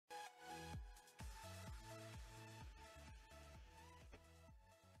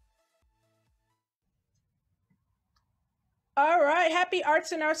All right, happy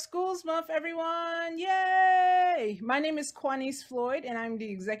Arts in Our Schools Month, everyone. Yay! My name is Quanice Floyd, and I'm the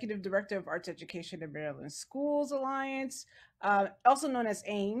Executive Director of Arts Education at Maryland Schools Alliance, also known as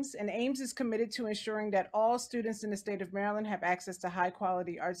AEMS. And AEMS is committed to ensuring that all students in the state of Maryland have access to high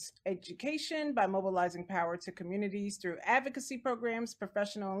quality arts education by mobilizing power to communities through advocacy programs,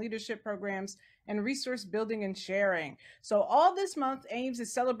 professional and leadership programs, and resource building and sharing. So all this month, AIMS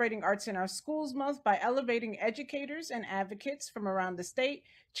is celebrating Arts in Our Schools Month by elevating educators and advocates from around the state,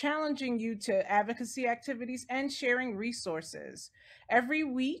 challenging you to advocacy activities, and sharing resources. Every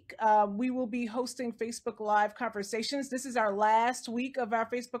week, we will be hosting Facebook Live conversations. This is our last week of our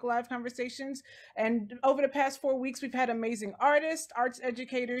Facebook Live conversations. And over the past 4 weeks, we've had amazing artists, arts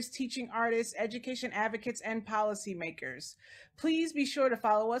educators, teaching artists, education advocates, and policymakers. Please be sure to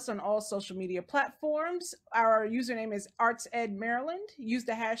follow us on all social media platforms. Our username is ArtsEdMaryland. Use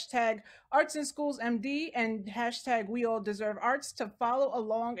the hashtag ArtsInSchoolsMD and hashtag WeAllDeserveArts to follow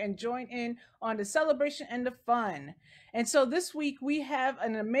along and join in on the celebration and the fun. And so this week we have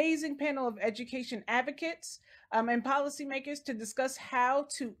an amazing panel of education advocates and policymakers to discuss how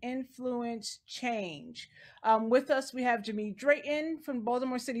to influence change. With us, we have Jamie Drayton from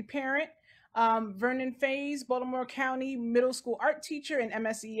Baltimore City Parent, Vernon Faze, Baltimore County Middle School art teacher and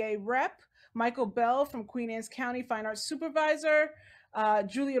MSEA rep, Michael Bell from Queen Anne's County Fine Arts Supervisor,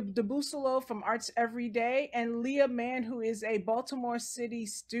 Julia DeBusolo from Arts Every Day, and Leah Mann, who is a Baltimore City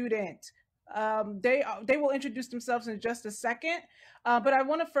student. They will introduce themselves in just a second, but I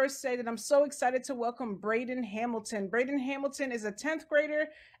want to first say that I'm so excited to welcome Braden Hamilton. Braden Hamilton is a 10th grader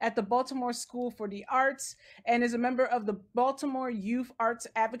at the Baltimore School for the Arts and is a member of the Baltimore Youth Arts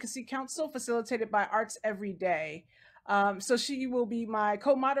Advocacy Council, facilitated by Arts Every Day. So she will be my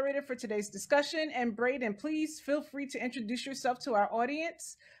co-moderator for today's discussion. And Braden, please feel free to introduce yourself to our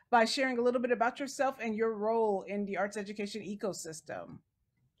audience by sharing a little bit about yourself and your role in the arts education ecosystem.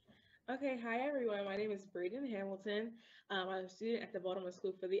 Okay, hi everyone. My name is Braden Hamilton. I'm a student at the Baltimore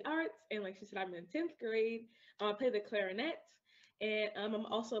School for the Arts, and like she said, I'm in 10th grade. I play the clarinet, and I'm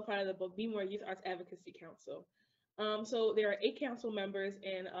also a part of the Be More Youth Arts Advocacy Council. So there are 8 council members,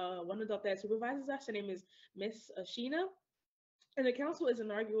 and one adult that supervises us. Her name is Miss Sheena, and the council's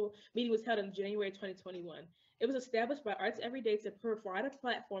inaugural meeting was held in January 2021. It was established by Arts Every Day to provide a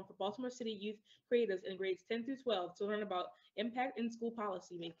platform for Baltimore City youth creators in grades 10 through 12 to learn about impact in school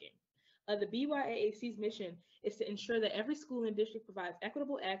policy making. The BYAAC's mission is to ensure that every school and district provides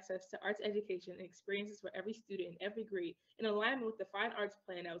equitable access to arts education and experiences for every student in every grade in alignment with the Fine Arts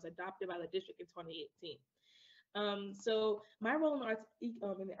Plan that was adopted by the district in 2018. So my role in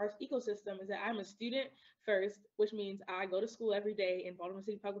the arts ecosystem is that I'm a student first, which means I go to school every day in Baltimore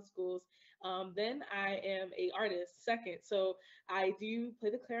City Public Schools. Then I am a artist second, so I do play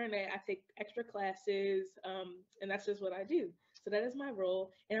the clarinet. I take extra classes, and that's just what I do. So that is my role,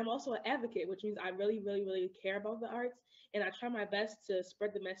 and I'm also an advocate, which means I really, really, really care about the arts, and I try my best to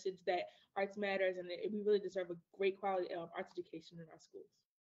spread the message that arts matters and that we really deserve a great quality arts education in our schools.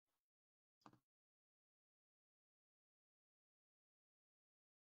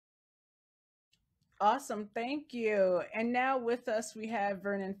 Awesome, thank you. And now with us we have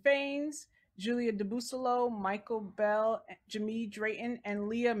Vernon Faines, Julia DeBusolo, Michael Bell, Jamie Drayton, and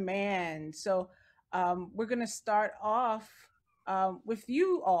Leah Mann. So we're going to start off with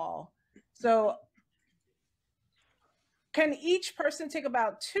you all. So can each person take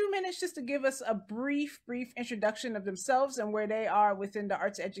about 2 minutes just to give us a brief introduction of themselves and where they are within the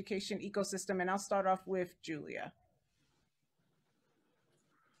arts education ecosystem? And I'll start off with Julia.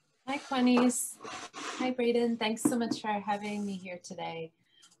 Hi, Quanice. Hi, Braden. Thanks so much for having me here today.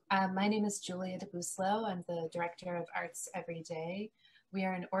 My name is Julia DeBuslo. I'm the Director of Arts Every Day. We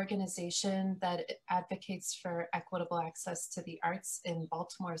are an organization that advocates for equitable access to the arts in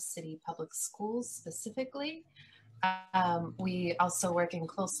Baltimore City Public Schools specifically. We also work in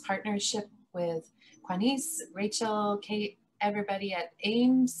close partnership with Quanice, Rachel, Kate, everybody at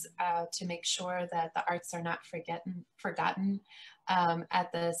AIMS to make sure that the arts are not forgotten at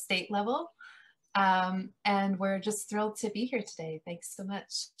the state level. And we're just thrilled to be here today. Thanks so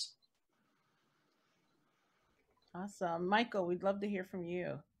much. Awesome. Michael, we'd love to hear from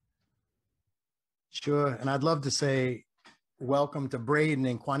you. Sure. And I'd love to say welcome to Braden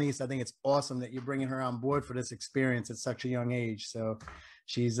and Quanice. I think it's awesome that you're bringing her on board for this experience at such a young age. So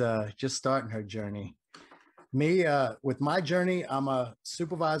she's just starting her journey. Me, with my journey, I'm a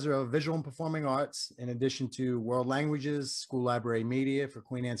supervisor of visual and performing arts, in addition to world languages, school library media for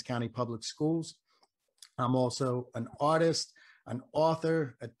Queen Anne's County Public Schools. I'm also an artist, an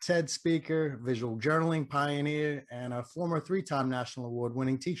author, a TED speaker, visual journaling pioneer, and a former 3-time National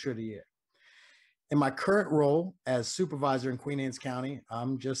Award-winning Teacher of the Year. in my current role as supervisor in Queen Anne's County,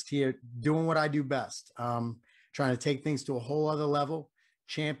 I'm just here doing what I do best, trying to take things to a whole other level,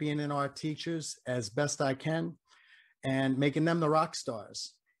 championing our teachers as best I can, and making them the rock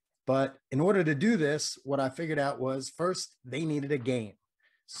stars. But in order to do this, what I figured out was first, they needed a game.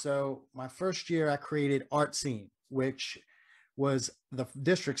 So my first year, I created Art Scene, which was the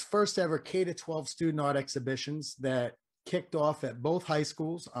district's first ever K-12 student art exhibitions that kicked off at both high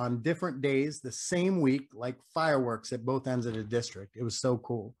schools on different days the same week, like fireworks at both ends of the district. It was so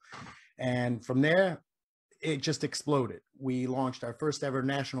cool. And from there, it just exploded. We launched our first ever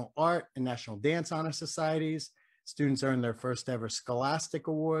National Art and National Dance Honor Societies. Students earned their first ever Scholastic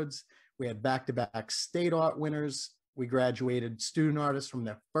Awards. We had back-to-back state art winners. We graduated student artists from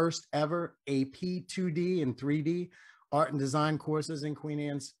their first ever AP 2D and 3D art and design courses in Queen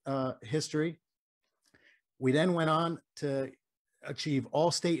Anne's history. We then went on to achieve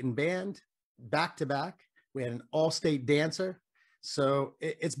all-state in band, back-to-back. We had an all-state dancer. So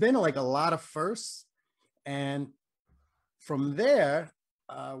it's been like a lot of firsts. And from there,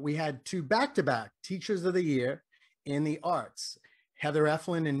 we had 2 back-to-back Teachers of the Year in the arts. Heather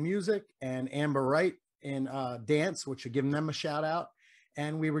Eflin in music and Amber Wright in dance, which are giving them a shout out.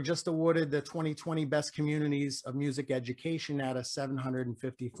 And we were just awarded the 2020 Best Communities of Music Education out of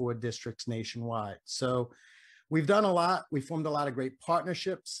 754 districts nationwide. So we've done a lot. We formed a lot of great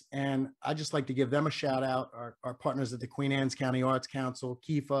partnerships, and I just like to give them a shout out, our partners at the Queen Anne's County Arts Council,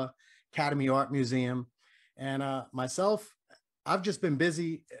 KIFA, Academy Art Museum, and myself. I've just been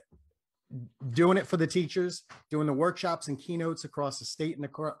busy doing it for the teachers, doing the workshops and keynotes across the state and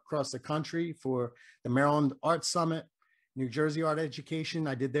across the country for the Maryland Art Summit, New Jersey Art Education.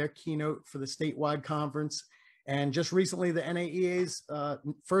 I did their keynote for the statewide conference. And just recently, the NAEA's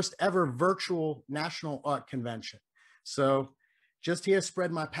first ever virtual National Art Convention. So just here,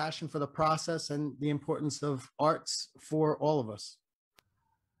 spread my passion for the process and the importance of arts for all of us.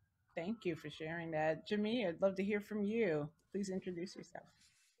 Thank you for sharing that. Jimmy, I'd love to hear from you. Please introduce yourself.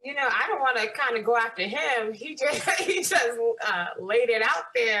 You know, I don't want to kind of go after him. He just laid it out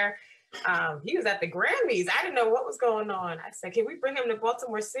there. He was at the Grammys. I didn't know what was going on. I said, can we bring him to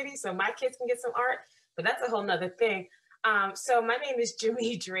Baltimore City so my kids can get some art? But that's a whole nother thing. So my name is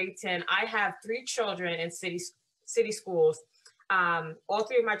Jimmy Drayton. I have 3 children in city schools. All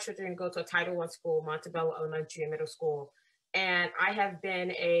 3 of my children go to a Title I school, Montebello Elementary and Middle School. And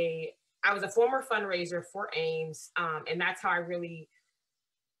I was a former fundraiser for AEMS. And that's how I really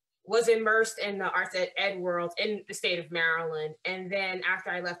was immersed in the arts ed world in the state of Maryland. And then after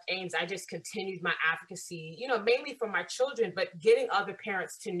I left AEMS, I just continued my advocacy, you know, mainly for my children, but getting other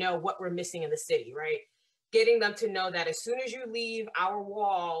parents to know what we're missing in the city, right? Getting them to know that as soon as you leave our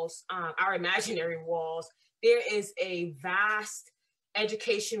walls, our imaginary walls, there is a vast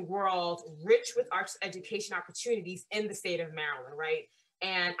education world rich with arts education opportunities in the state of Maryland, right?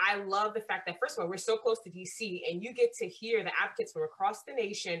 And I love the fact that, first of all, we're so close to DC, and you get to hear the advocates from across the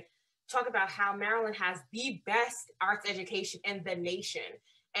nation talk about how Maryland has the best arts education in the nation.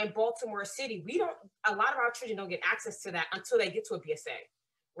 And Baltimore City, a lot of our children don't get access to that until they get to a BSA,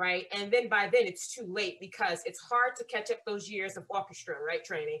 right? And then by then it's too late, because it's hard to catch up those years of orchestra, right,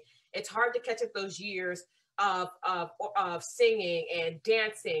 training. It's hard to catch up those years of singing and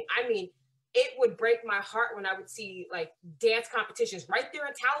dancing. I mean, it would break my heart when I would see like dance competitions right there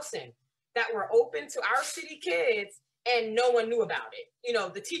in Towson that were open to our city kids and no one knew about it. You know,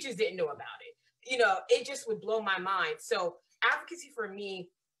 the teachers didn't know about it. You know, it just would blow my mind. So advocacy for me,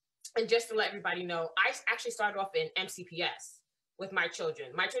 and just to let everybody know, I actually started off in MCPS with my children.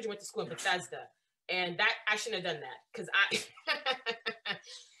 My children went to school in Bethesda, and that I shouldn't have done that, because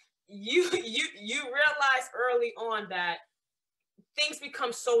you realize early on that things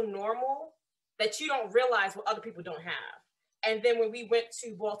become so normal that you don't realize what other people don't have. And then when we went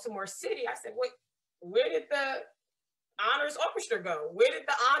to Baltimore City, I said, wait, where did the honors orchestra go? Where did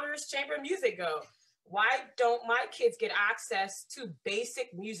the honors chamber of music go? Why don't my kids get access to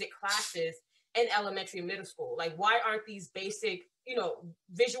basic music classes in elementary and middle school? Like, why aren't these basic, you know,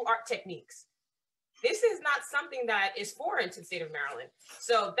 visual art techniques? This is not something that is foreign to the state of Maryland.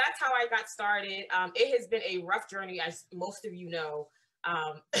 So that's how I got started. It has been a rough journey, as most of you know.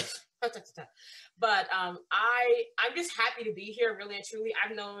 But I'm just happy to be here, really and truly.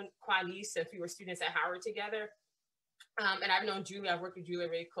 I've known Quanise since we were students at Howard together. And I've known Julie. I've worked with Julie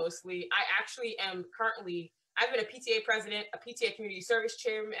really closely. I actually am currently, I've been a PTA president, a PTA community service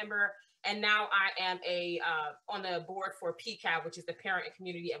chair member, and now I am on the board for PCAB, which is the Parent and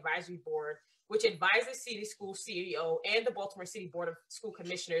Community Advisory Board, which advises City School CEO and the Baltimore City Board of School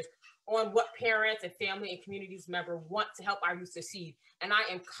Commissioners on what parents and family and communities member want to help our youth succeed. And I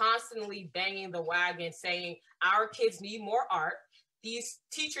am constantly banging the wagon saying our kids need more art. These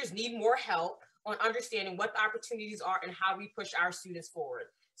teachers need more help on understanding what the opportunities are and how we push our students forward.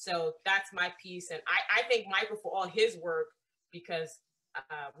 So that's my piece. And I thank Michael for all his work because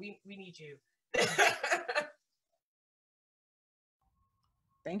we need you.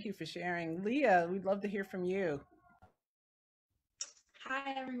 Thank you for sharing. Leah, we'd love to hear from you.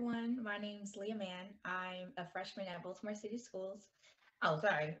 Hi, everyone. My name is Leah Mann. I'm a freshman at Baltimore City Schools. Oh,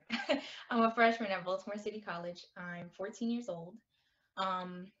 sorry. I'm a freshman at Baltimore City College. I'm 14 years old.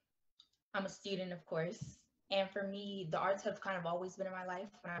 I'm a student, of course. And for me, the arts have kind of always been in my life.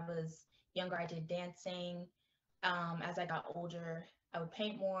 When I was younger, I did dancing. As I got older, I would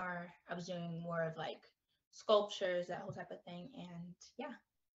paint more. I was doing more of like sculptures, that whole type of thing. And yeah,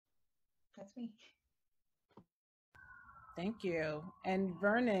 that's me. Thank you. And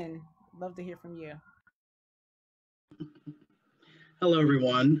Vernon, love to hear from you. Hello,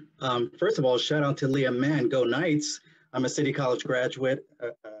 everyone. First of all, shout out to Leah Mann, go Knights. I'm a City College graduate,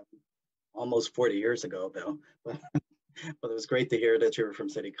 almost 40 years ago, though. But it was great to hear that you were from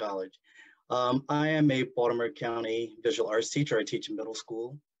City College. I am a Baltimore County visual arts teacher. I teach in middle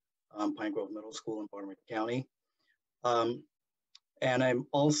school, Pine Grove Middle School in Baltimore County. And I'm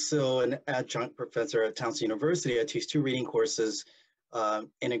also an adjunct professor at Towson University. I teach 2 reading courses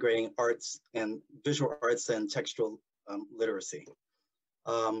integrating arts and visual arts and textual literacy.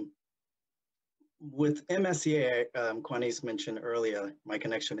 With MSEA, Quanice mentioned earlier, my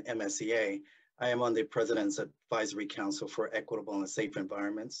connection to MSEA, I am on the President's Advisory Council for Equitable and Safe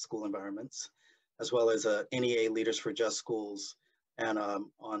Environments, School Environments, as well as NEA Leaders for Just Schools, and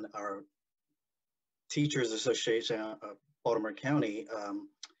on our Teachers Association of Baltimore County.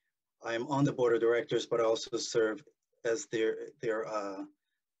 I am on the board of directors, but I also serve as their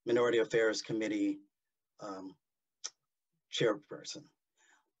Minority Affairs Committee chairperson.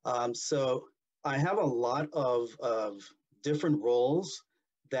 So I have a lot of different roles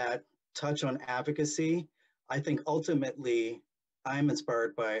that touch on advocacy. I think ultimately I'm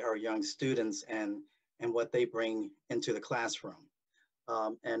inspired by our young students and what they bring into the classroom.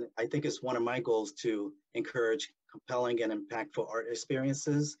 And I think it's one of my goals to encourage compelling and impactful art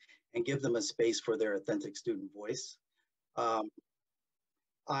experiences and give them a space for their authentic student voice.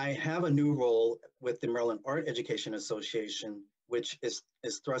 I have a new role with the Maryland Art Education Association, which is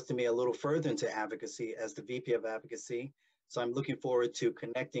thrusting me a little further into advocacy as the VP of Advocacy. So I'm looking forward to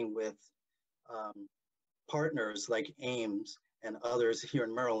connecting with partners like AEMS and others here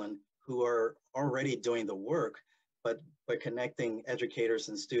in Maryland who are already doing the work, but connecting educators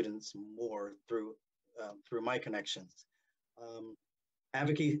and students more through my connections.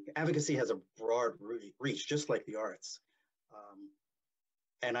 Advocacy has a broad reach, just like the arts.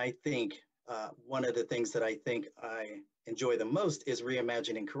 And I think one of the things that I think I enjoy the most is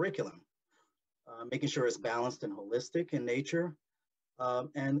reimagining curriculum, making sure it's balanced and holistic in nature,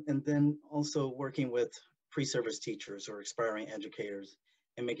 and then also working with pre-service teachers or aspiring educators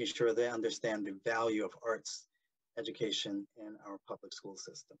and making sure they understand the value of arts education in our public school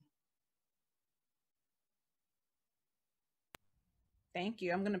system. Thank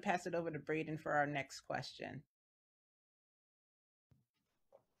you. I'm going to pass it over to Braden for our next question.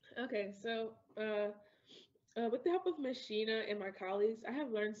 Okay, so with the help of Ms. Sheena and my colleagues, I have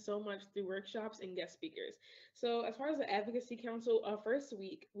learned so much through workshops and guest speakers. So as far as the Advocacy Council, our first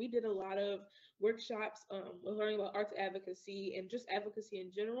week, we did a lot of workshops learning about arts advocacy and just advocacy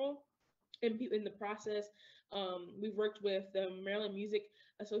in general. And in the process, we've worked with the Maryland Music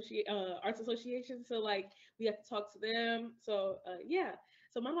Arts Association. So like we have to talk to them. So yeah.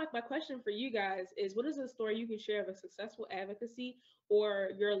 So my question for you guys is, what is a story you can share of a successful advocacy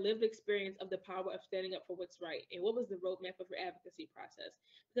or your lived experience of the power of standing up for what's right? And what was the roadmap of your advocacy process?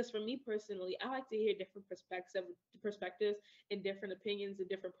 Because for me personally, I like to hear different perspectives and different opinions and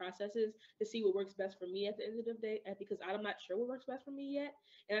different processes to see what works best for me at the end of the day, because I'm not sure what works best for me yet.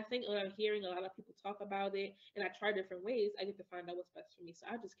 And I think when I'm hearing a lot of people talk about it and I try different ways, I get to find out what's best for me. So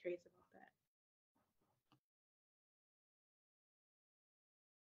I'm just curious about that.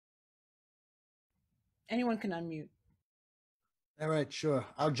 Anyone can unmute. All right, sure.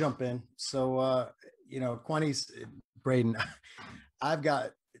 I'll jump in. So, Quanice, Braden, I've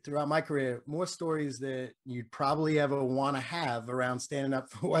got throughout my career more stories that you'd probably ever want to have around standing up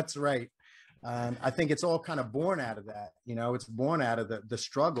for what's right. I think it's all kind of born out of that. It's born out of the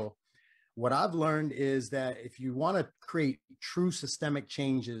struggle. What I've learned is that if you want to create true systemic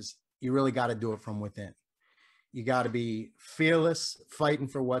changes, you really got to do it from within. You got to be fearless, fighting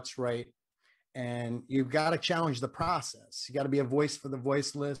for what's right. and you've got to challenge the process. You got to be a voice for the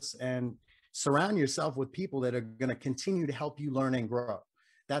voiceless and surround yourself with people that are going to continue to help you learn and grow.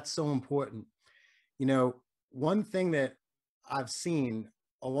 That's so important. You know, one thing that I've seen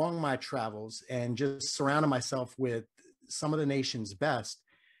along my travels and just surrounding myself with some of the nation's best,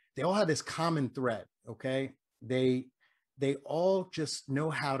 they all have this common thread. Okay. They all just know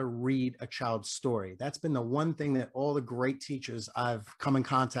how to read a child's story. That's been the one thing that all the great teachers I've come in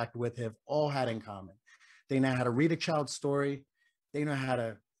contact with have all had in common. They know how to read a child's story. They know how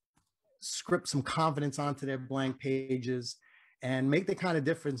to script some confidence onto their blank pages and make the kind of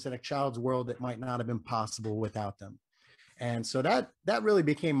difference in a child's world that might not have been possible without them. And so that really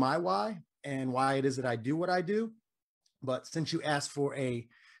became my why and why it is that I do what I do. But since you asked for a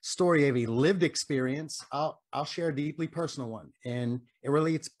story of a lived experience, I'll share a deeply personal one. And it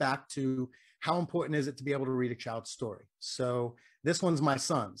relates back to how important is it to be able to read a child's story. So this one's my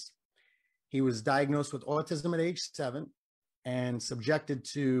son's. He was diagnosed with autism at age 7 and subjected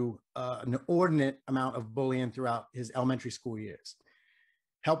to an inordinate amount of bullying throughout his elementary school years.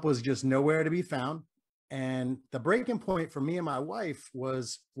 Help was just nowhere to be found. And the breaking point for me and my wife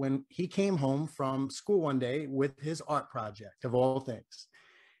was when he came home from school one day with his art project, of all things.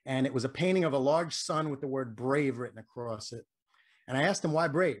 And it was a painting of a large sun with the word brave written across it. And I asked him, why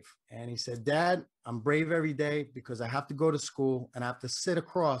brave? And he said, Dad, I'm brave every day because I have to go to school and I have to sit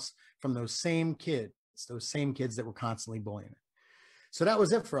across from those same kids that were constantly bullying him. So that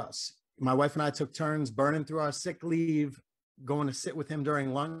was it for us. My wife and I took turns burning through our sick leave, going to sit with him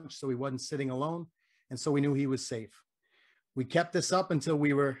during lunch so he wasn't sitting alone. And so we knew he was safe. We kept this up until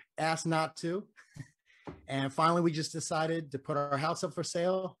we were asked not to. And finally, we just decided to put our house up for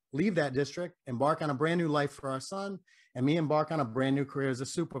sale, leave that district, embark on a brand new life for our son, and me embark on a brand new career as a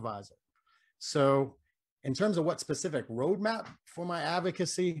supervisor. So in terms of what specific roadmap for my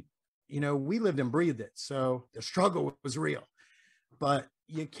advocacy, you know, we lived and breathed it. So the struggle was real, but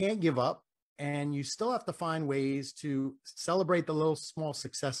you can't give up and you still have to find ways to celebrate the little small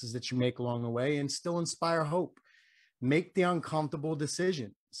successes that you make along the way and still inspire hope. Make the uncomfortable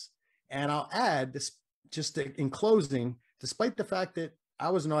decisions. And I'll add this just in closing, despite the fact that I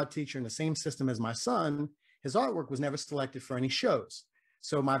was an art teacher in the same system as my son, his artwork was never selected for any shows.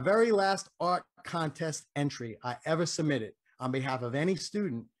 So my very last art contest entry I ever submitted on behalf of any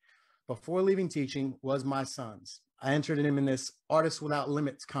student before leaving teaching was my son's. I entered him in this Artists Without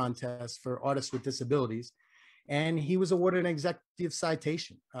Limits contest for artists with disabilities. And he was awarded an executive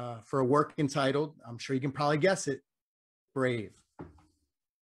citation for a work entitled, I'm sure you can probably guess it, Brave.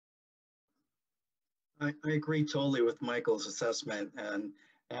 I agree totally with Michael's assessment, and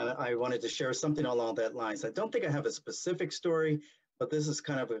I wanted to share something along that lines. I don't think I have a specific story, but this is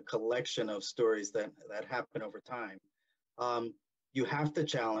kind of a collection of stories that happen over time. You have to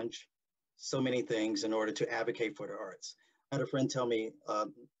challenge so many things in order to advocate for the arts. I had a friend tell me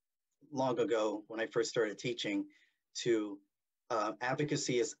long ago when I first started teaching to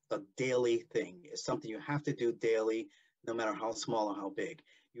advocacy is a daily thing. It's something you have to do daily, no matter how small or how big.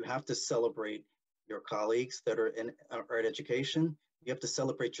 You have to celebrate your colleagues that are in art education. You have to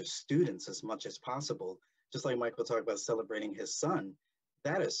celebrate your students as much as possible. Just like Michael talked about celebrating his son,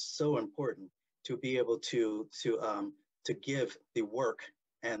 that is so important to be able to give the work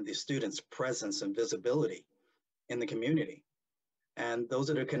and the students presence and visibility in the community. And those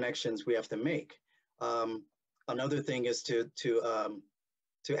are the connections we have to make. Another thing is to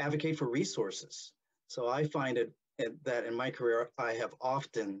advocate for resources. So I find that in my career, I have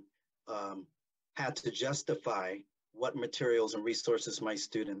often had to justify what materials and resources my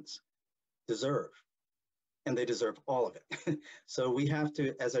students deserve. And they deserve all of it. So we have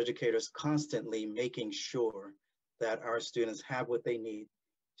to, as educators, constantly making sure that our students have what they need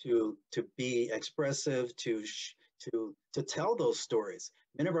to be expressive, to tell those stories.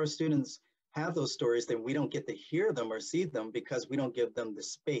 Many of our students have those stories, then we don't get to hear them or see them because we don't give them the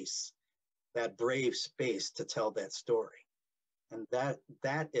space, that brave space to tell that story. And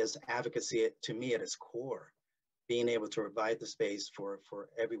that is advocacy to me at its core, being able to provide the space for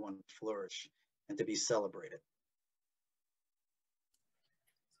everyone to flourish and to be celebrated.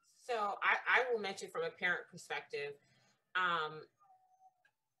 So I will mention from a parent perspective,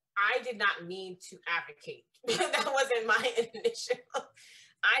 I did not mean to advocate. That wasn't my initial.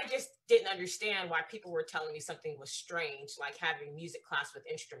 I just didn't understand why people were telling me something was strange, like having music class with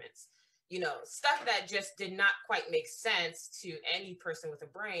instruments. You know, stuff that just did not quite make sense to any person with a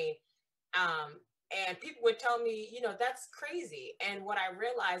brain. And people would tell me, you know, that's crazy. And what I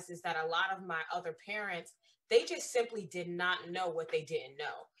realized is that a lot of my other parents, they just simply did not know what they didn't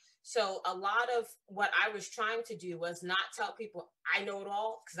know. So a lot of what I was trying to do was not tell people I know it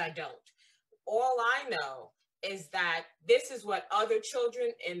all, because I don't. all I know is that this is what other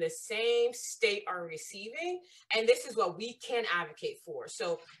children in the same state are receiving, and this is what we can advocate for.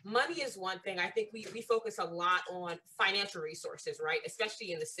 So money is one thing. I think we focus a lot on financial resources, right?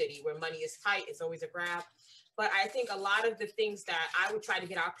 Especially in the city where money is tight, it's always a grab. But I think a lot of the things that I would try to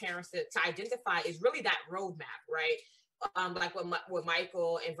get our parents to identify is really that roadmap, right? Like what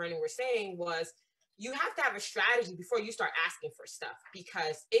Michael and Vernon were saying was, you have to have a strategy before you start asking for stuff,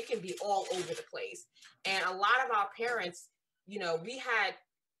 because it can be all over the place. And a lot of our parents, you know, we had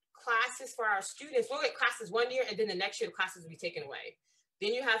classes for our students. We'll get classes one year, and then the next year the classes will be taken away.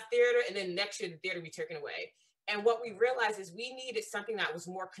 Then you have theater, and then next year the theater will be taken away. And what we realized is we needed something that was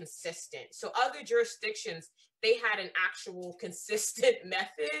more consistent. So other jurisdictions, they had an actual consistent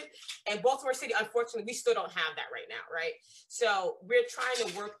method. And Baltimore City, unfortunately, we still don't have that right now, right? So we're trying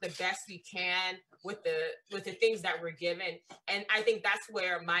to work the best we can with the things that we're given. And I think that's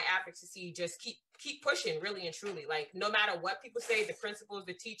where my advocacy just keep pushing, really and truly. Like, no matter what people say, the principals,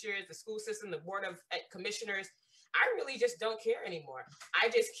 the teachers, the school system, the board of commissioners, I really just don't care anymore. I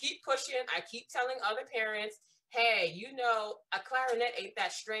just keep pushing. I keep telling other parents, hey, you know, a clarinet ain't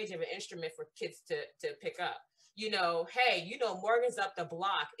that strange of an instrument for kids to pick up. You know, hey, you know, Morgan's up the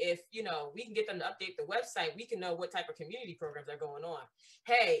block. If, you know, we can get them to update the website, we can know what type of community programs are going on.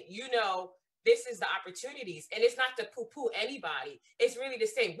 Hey, you know, this is the opportunities. And it's not to poo-poo anybody. It's really to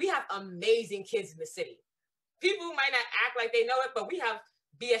say, we have amazing kids in the city. People might not act like they know it, but we have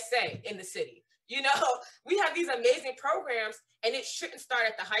BSA in the city. You know, we have these amazing programs, and it shouldn't start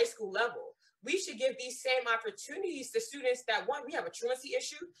at the high school level. We should give these same opportunities to students that, one, we have a truancy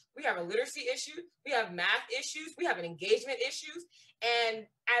issue, we have a literacy issue, we have math issues, we have an engagement issues. And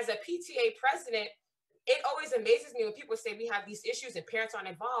as a PTA president, it always amazes me when people say we have these issues and parents aren't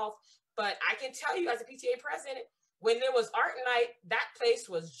involved. But I can tell you, as a PTA president, when there was art night, that place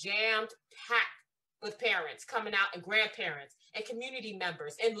was jammed packed with parents coming out, and grandparents and community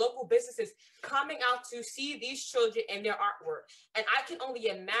members and local businesses coming out to see these children and their artwork. And I can only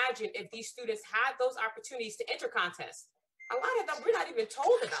imagine if these students had those opportunities to enter contests. A lot of them, we're not even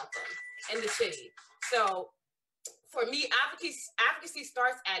told about them in the city. So for me, advocacy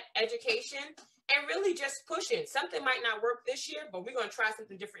starts at education and really just pushing. Something might not work this year, but we're going to try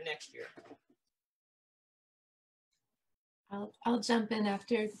something different next year. I'll jump in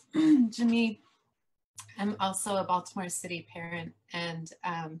after Jimmy. I'm also a Baltimore City parent, and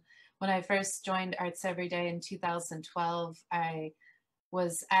when I first joined Arts Every Day in 2012, I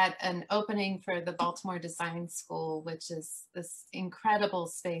was at an opening for the Baltimore Design School, which is this incredible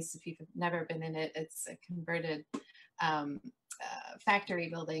space. If you've never been in it, it's a converted factory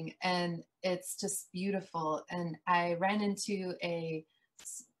building, and it's just beautiful. And I ran into a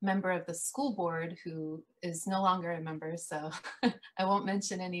member of the school board who is no longer a member, so I won't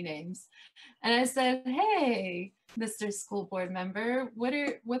mention any names. And I said, hey, Mr. School Board member,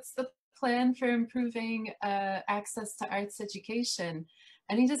 what's the plan for improving access to arts education?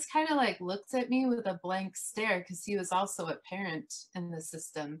 And he just kind of like looked at me with a blank stare, because he was also a parent in the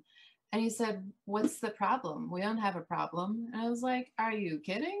system. And he said, what's the problem? We don't have a problem. And I was like, are you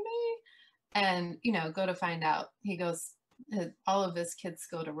kidding me? And, you know, go to find out. He goes, all of his kids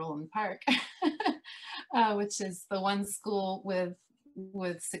go to Roland Park, which is the one school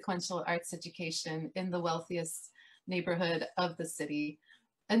with sequential arts education in the wealthiest neighborhood of the city.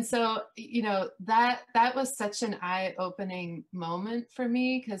 And so, you know, that was such an eye-opening moment for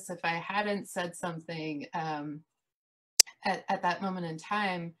me, because if I hadn't said something at that moment in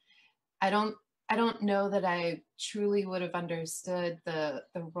time, I don't know that I truly would have understood the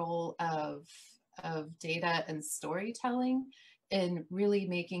role of data and storytelling in really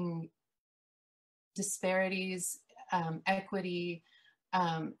making disparities, equity,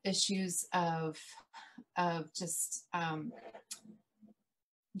 issues of just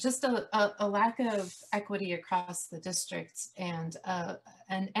a lack of equity across the district, and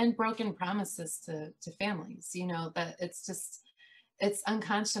broken promises to families. You know, that it's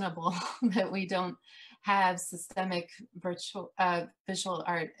unconscionable that we don't have systemic visual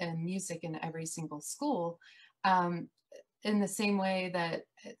art and music in every single school, in the same way that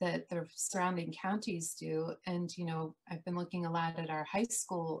the surrounding counties do. And, you know, I've been looking a lot at our high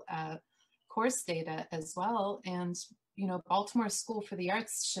school course data as well. And, you know, Baltimore School for the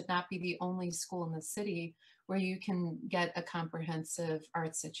Arts should not be the only school in the city where you can get a comprehensive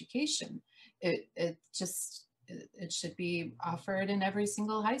arts education. It should be offered in every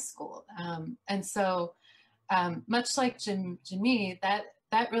single high school. And so much like Jimmy,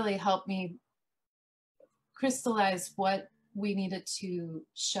 that really helped me crystallize what we needed to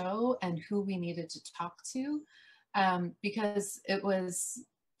show and who we needed to talk to, because it was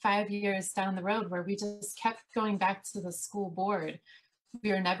 5 years down the road where we just kept going back to the school board.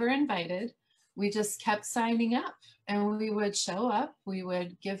 We were never invited. We just kept signing up, and we would show up, we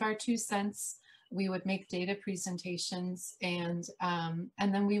would give our 2 cents, we would make data presentations, and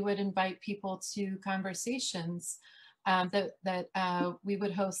then we would invite people to conversations that we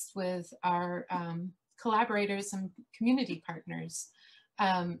would host with our collaborators and community partners.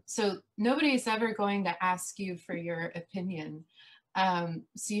 So nobody's ever going to ask you for your opinion.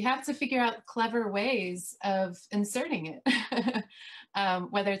 So you have to figure out clever ways of inserting it,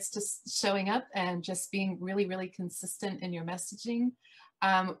 whether it's just showing up and just being really, really consistent in your messaging,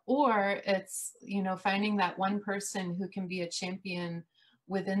 or it's, you know, finding that one person who can be a champion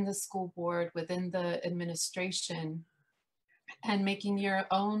within the school board, within the administration, and making your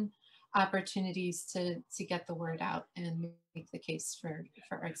own opportunities to get the word out and make the case for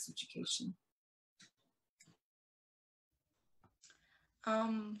arts education.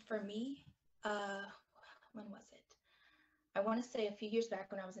 For me, when was it? I want to say a few years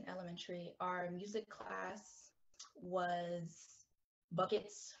back when I was in elementary, our music class was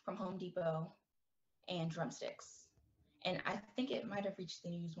buckets from Home Depot and drumsticks. And I think it might have reached the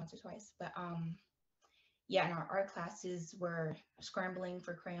news once or twice, but yeah, and our art classes were scrambling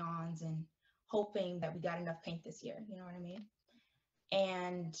for crayons and hoping that we got enough paint this year, you know what I mean?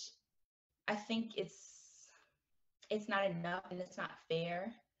 And I think it's not enough and it's not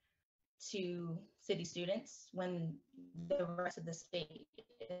fair to city students when the rest of the state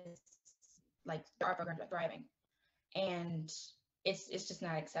is like their art programs are thriving. And it's just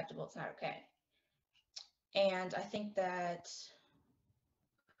not acceptable, it's not okay. And I think that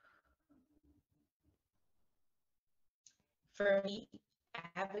for me,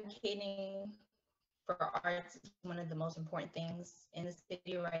 advocating for arts is one of the most important things in the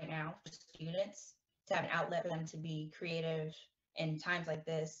city right now for students, to have an outlet for them to be creative in times like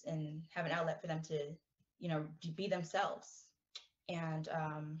this and have an outlet for them to, you know, be themselves. And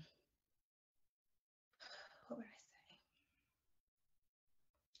what would I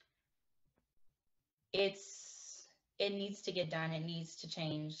say? It needs to get done, it needs to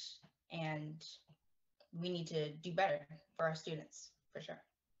change, and we need to do better for our students, for sure.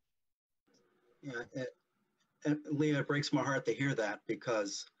 Yeah, Leah, it breaks my heart to hear that,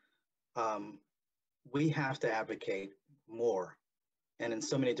 because we have to advocate more and in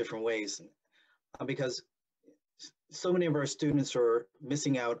so many different ways, because so many of our students are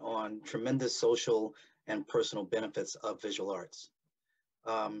missing out on tremendous social and personal benefits of visual arts.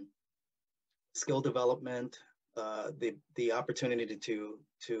 Skill development, the opportunity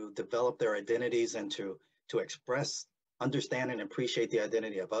to develop their identities and to express, understand, and appreciate the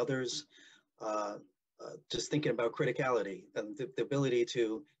identity of others. Just thinking about criticality and the ability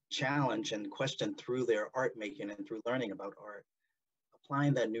to challenge and question through their art making and through learning about art,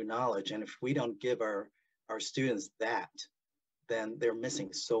 applying that new knowledge. And if we don't give our students that, then they're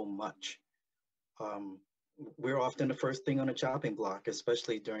missing so much. We're often the first thing on a chopping block,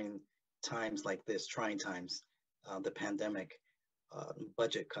 especially during times like this, trying times, the pandemic,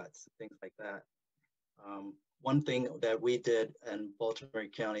 budget cuts, things like that. One thing that we did in Baltimore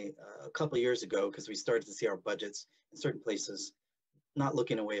County a couple of years ago, because we started to see our budgets in certain places not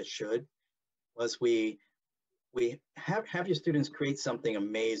looking the way it should, was we have your students create something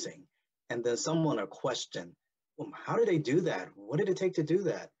amazing, and then someone a question, well, how did they do that? What did it take to do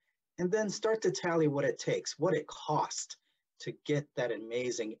that? And then start to tally what it takes, what it cost to get that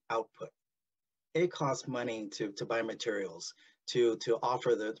amazing output. It costs money to buy materials, to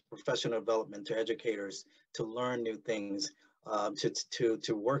offer the professional development to educators, to learn new things,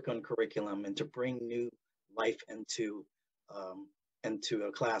 to work on curriculum, and to bring new life into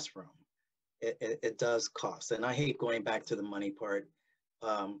a classroom. It does cost, and I hate going back to the money part,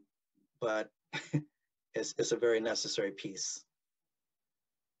 but it's a very necessary piece.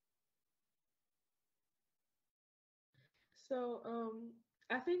 So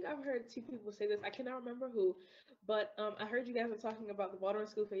I think I've heard two people say this. I cannot remember who, but I heard you guys were talking about the Baltimore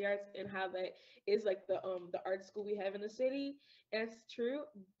School for the Arts and how that is like the art school we have in the city. And it's true,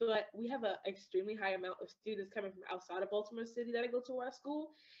 but we have an extremely high amount of students coming from outside of Baltimore City that go to our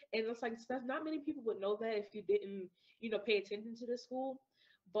school, and it's like stuff. Not many people would know that if you didn't, pay attention to the school.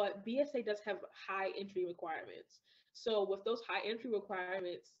 But BSA does have high entry requirements. So with those high entry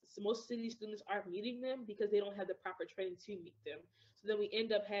requirements, most city students aren't meeting them because they don't have the proper training to meet them. So then we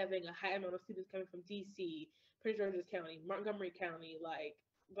end up having a high amount of students coming from DC, Prince George's County, Montgomery County, like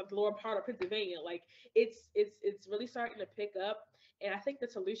the lower part of Pennsylvania. Like it's really starting to pick up. And I think the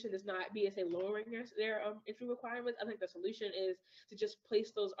solution is not BSA lowering their entry requirements. I think the solution is to just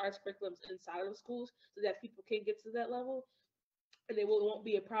place those arts curriculums inside of the schools so that people can get to that level. and it won't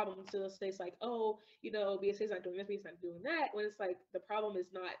be a problem until states like, oh, BSA is not doing this, BSA is not doing that. When it's like the problem is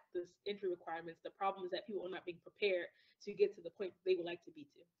not the entry requirements, the problem is that people are not being prepared to get to the point they would like to be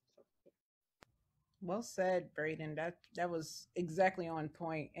to. So, yeah. Well said, Braden. That was exactly on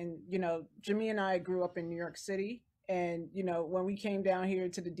point. And Jimmy and I grew up in New York City, and when we came down here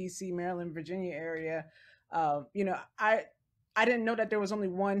to the D.C., Maryland, Virginia area, I didn't know that there was only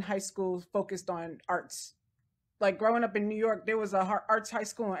one high school focused on arts. Like growing up in New York, there was a arts high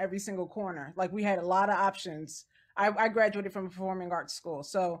school on every single corner. Like we had a lot of options. I graduated from a performing arts school,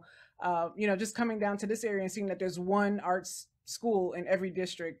 so just coming down to this area and seeing that there's one arts school in every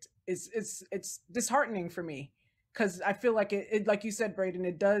district it's disheartening for me, because I feel like it, like you said, Braden,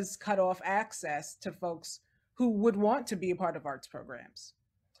 it does cut off access to folks who would want to be a part of arts programs.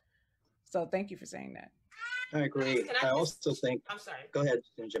 So thank you for saying that. I agree. I also think. I'm sorry. Go ahead,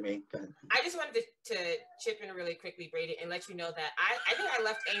 Jimmy. Go ahead. I just wanted to chip in really quickly, Brady, and let you know that I think I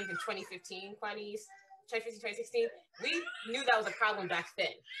left AIMS in 2015, 2016. We knew that was a problem back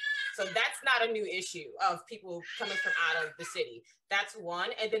then. So that's not a new issue of people coming from out of the city. That's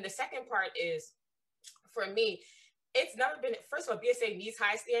one. And then the second part is, for me, it's never been, first of all, BSA needs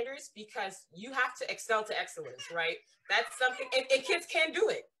high standards because you have to excel to excellence, right? That's something, and kids can do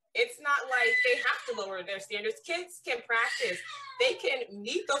it. It's not like they have to lower their standards. Kids can practice. They can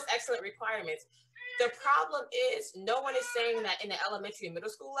meet those excellent requirements. The problem is no one is saying that in the elementary and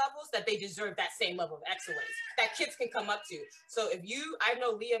middle school levels that they deserve that same level of excellence that kids can come up to. So I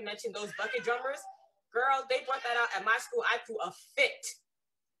know Leah mentioned those bucket drummers. Girl, they brought that out at my school. I threw a fit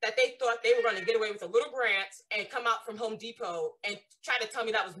that they thought they were going to get away with a little grant and come out from Home Depot and try to tell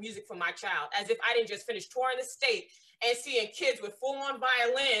me that was music for my child, as if I didn't just finish touring the state and seeing kids with full-on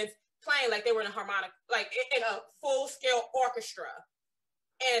violins playing like they were in a harmonic, like in a full-scale orchestra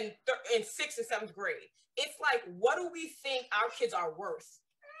in 6th and 7th grade. It's like, what do we think our kids are worth?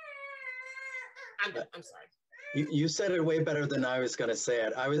 I'm sorry. You said it way better than I was going to say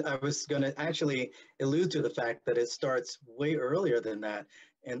it. I was going to actually allude to the fact that it starts way earlier than that.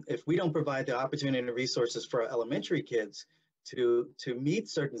 And if we don't provide the opportunity and resources for our elementary kids to meet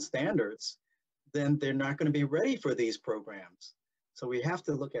certain standards, then they're not going to be ready for these programs. So we have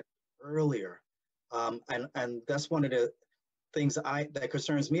to look at earlier. And that's one of the things that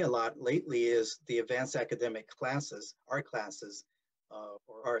concerns me a lot lately is the advanced academic classes, art classes, or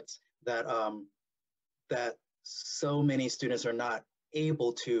arts, that so many students are not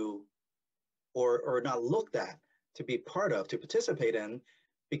able to, or not looked at to be part of, to participate in,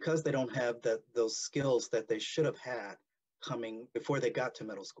 because they don't have those skills that they should have had coming before they got to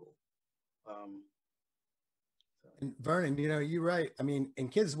middle school. And Vernon, you're right. I mean, and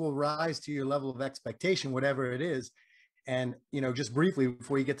kids will rise to your level of expectation, whatever it is. And, just briefly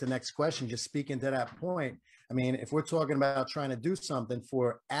before you get to the next question, just speaking to that point, I mean, if we're talking about trying to do something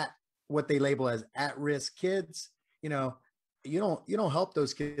for what they label as at-risk kids, you don't help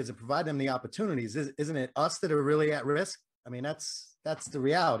those kids and provide them the opportunities. Isn't it us that are really at risk? I mean, that's the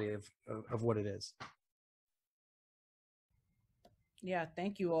reality of what it is. Yeah,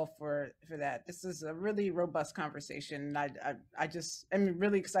 thank you all for that. This is a really robust conversation. I'm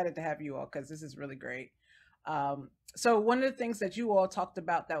really excited to have you all, because this is really great. So one of the things that you all talked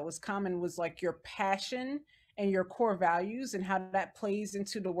about that was common was like your passion and your core values and how that plays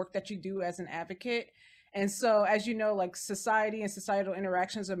into the work that you do as an advocate. And so, as you know, like society and societal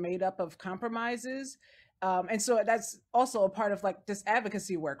interactions are made up of compromises. And so that's also a part of like this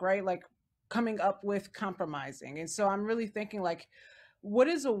advocacy work, right? Like coming up with compromising. And so I'm really thinking like, what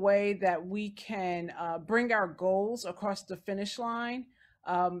is a way that we can bring our goals across the finish line?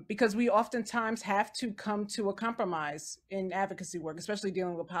 Because we oftentimes have to come to a compromise in advocacy work, especially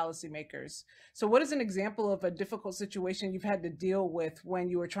dealing with policymakers. So what is an example of a difficult situation you've had to deal with when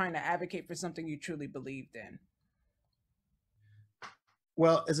you were trying to advocate for something you truly believed in?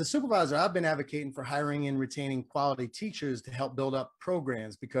 Well, as a supervisor, I've been advocating for hiring and retaining quality teachers to help build up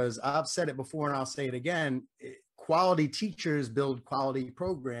programs, because I've said it before and I'll say it again, quality teachers build quality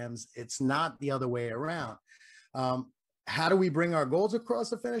programs. It's not the other way around. How do we bring our goals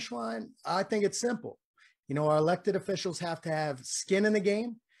across the finish line? I think it's simple. Our elected officials have to have skin in the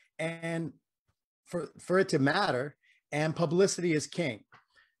game, and for it to matter, and publicity is king.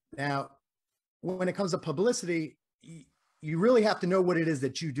 Now, when it comes to publicity, you really have to know what it is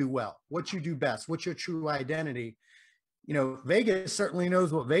that you do well, what you do best, what's your true identity. Vegas certainly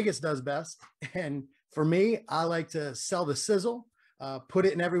knows what Vegas does best. And for me, I like to sell the sizzle, put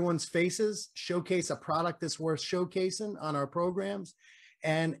it in everyone's faces, showcase a product that's worth showcasing on our programs.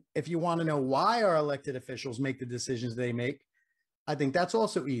 And if you want to know why our elected officials make the decisions they make, I think that's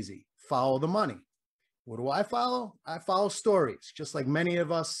also easy. Follow the money. What do I follow? I follow stories, just like many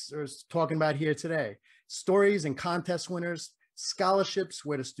of us are talking about here today. Stories and contest winners, scholarships,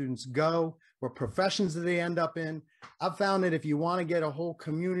 where the students go, what professions do they end up in. I've found that if you want to get a whole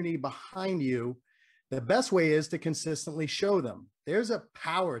community behind you, the best way is to consistently show them. There's a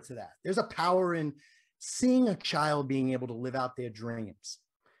power to that. There's a power in seeing a child being able to live out their dreams.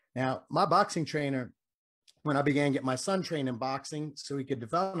 Now, my boxing trainer, when I began getting my son trained in boxing so he could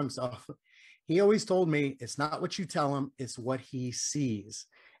develop himself, he always told me, it's not what you tell him, it's what he sees.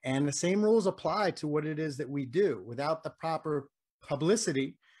 And the same rules apply to what it is that we do. Without the proper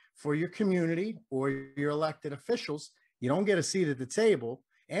publicity for your community or your elected officials, you don't get a seat at the table,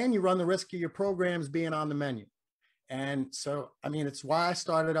 and you run the risk of your programs being on the menu. And so, I mean, it's why I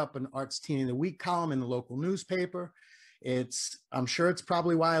started up an Arts Teen of the Week column in the local newspaper. I'm sure it's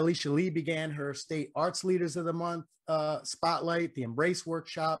probably why Alicia Lee began her State Arts Leaders of the Month spotlight, the Embrace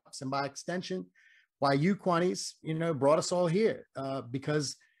workshops, and by extension, why you, Quanies, brought us all here,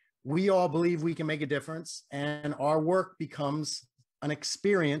 because we all believe we can make a difference, and our work becomes an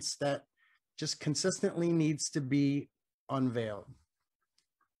experience that just consistently needs to be unveiled.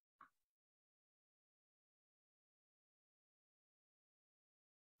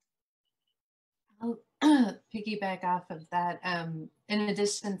 I'll piggyback off of that. In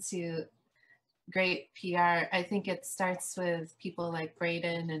addition to great PR, I think it starts with people like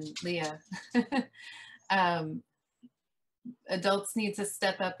Braden and Leah. Adults need to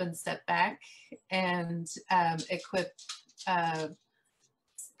step up and step back and equip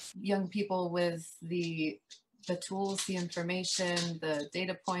young people with the tools, the information, the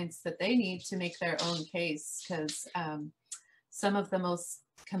data points that they need to make their own case, because some of the most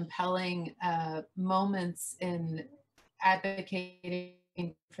compelling moments in advocating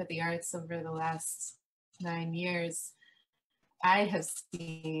for the arts over the last 9 years I have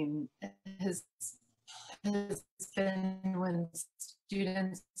seen has been when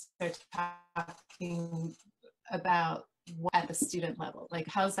students are talking about at the student level, like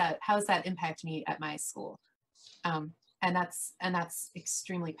how's that impact me at my school, and that's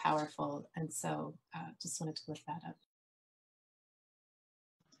extremely powerful. And so just wanted to lift that up.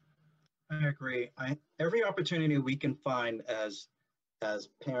 I agree. Every opportunity we can find as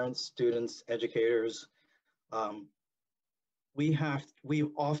parents, students, educators, we're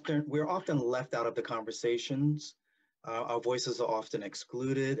often left out of the conversations. Our voices are often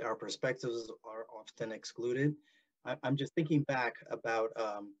excluded. Our perspectives are often excluded. I'm just thinking back about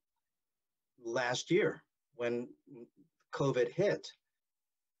last year when COVID hit.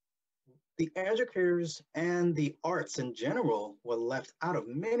 The educators and the arts in general were left out of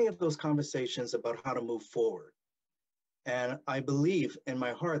many of those conversations about how to move forward. And I believe in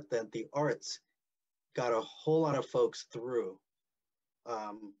my heart that the arts got a whole lot of folks through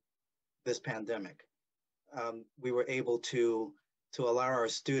this pandemic. We were able to allow our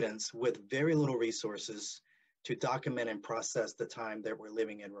students with very little resources to document and process the time that we're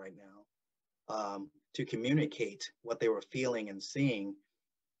living in right now, to communicate what they were feeling and seeing.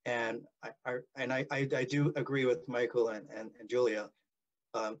 And I do agree with Michael and Julia.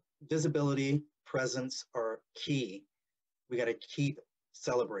 Visibility, presence are key. We got to keep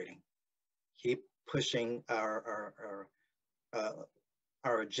celebrating, keep pushing our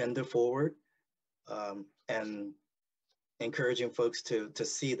agenda forward, and encouraging folks to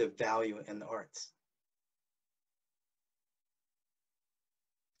see the value in the arts.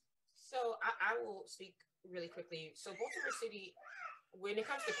 So I will speak really quickly. So Baltimore City, when it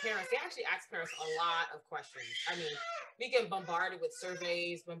comes to parents, they actually ask parents a lot of questions. I mean, we get bombarded with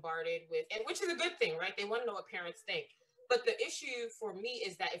surveys, and which is a good thing, right? They want to know what parents think. But the issue for me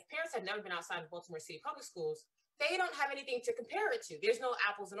is that if parents have never been outside of Baltimore City Public Schools, they don't have anything to compare it to. There's no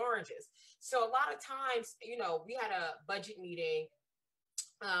apples and oranges. So a lot of times, we had a budget meeting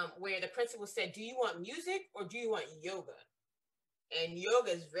where the principal said, do you want music or do you want yoga? And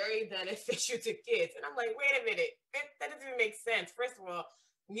yoga is very beneficial to kids. And I'm like, wait a minute, that doesn't even make sense. First of all,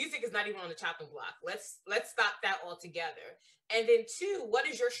 music is not even on the chopping block. Let's stop that altogether. And then two, what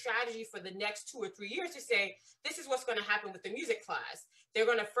is your strategy for the next 2 or 3 years to say, this is what's going to happen with the music class. They're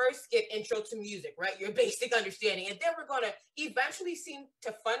going to first get intro to music, right? Your basic understanding. And then we're going to eventually seem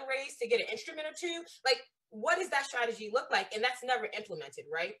to fundraise to get an instrument or two. Like, what does that strategy look like? And that's never implemented,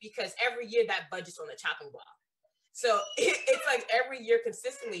 right? Because every year that budget's on the chopping block. So it's like every year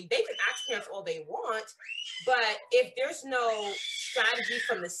consistently, they can ask parents all they want, but if there's no strategy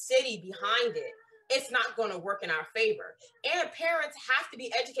from the city behind it, it's not going to work in our favor. And parents have to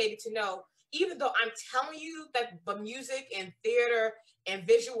be educated to know, even though I'm telling you that the music and theater and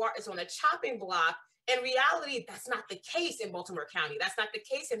visual art is on a chopping block, In reality, that's not the case in Baltimore County. That's not the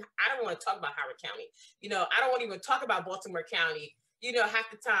case. And I don't want to talk about Howard County. I don't want to even talk about Baltimore County,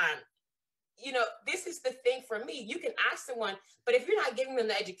 half the time. This is the thing for me. You can ask someone, but if you're not giving them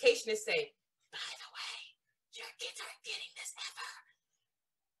the education to say, by the way, your kids aren't getting this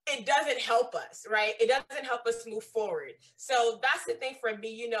ever, it doesn't help us, right? It doesn't help us move forward. So that's the thing for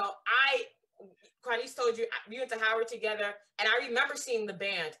me. Connie's told you, we went to Howard together, and I remember seeing the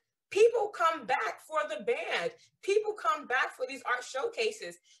band. People come back for the band. People come back for these art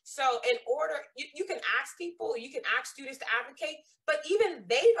showcases. So in order, you can ask people, you can ask students to advocate, but even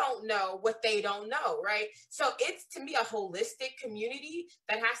they don't know what they don't know, right? So it's, to me, a holistic community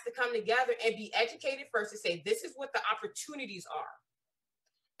that has to come together and be educated first to say, this is what the opportunities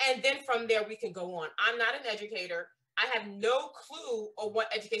are. And then from there, we can go on. I'm not an educator. I have no clue of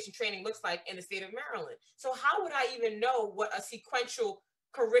what education training looks like in the state of Maryland. So how would I even know what a sequential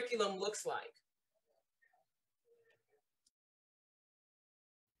curriculum looks like?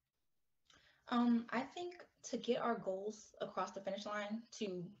 I think to get our goals across the finish line,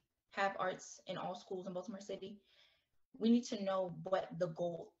 to have arts in all schools in Baltimore City, we need to know what the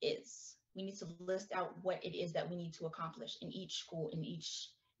goal is. We need to list out what it is that we need to accomplish in each school, in each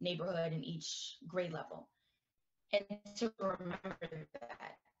neighborhood, in each grade level. And to remember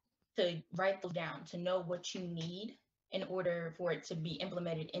that, to write those down, to know what you need in order for it to be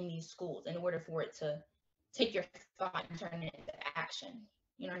implemented in these schools, in order for it to take your thought and turn it into action.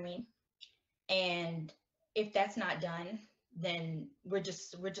 You know what I mean? And if that's not done, then we're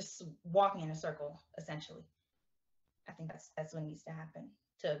just walking in a circle, essentially. I think that's what needs to happen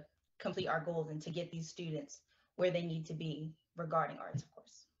to complete our goals and to get these students where they need to be regarding arts, of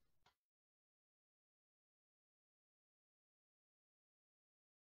course.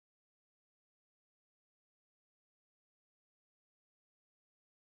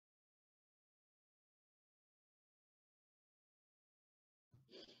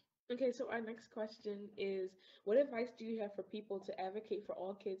 Okay, so our next question is, what advice do you have for people to advocate for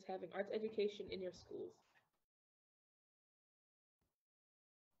all kids having arts education in your schools?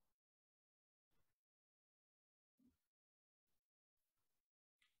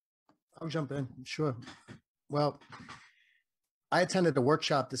 I'll jump in. Sure. Well, I attended a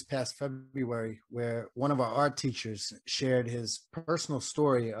workshop this past February where one of our art teachers shared his personal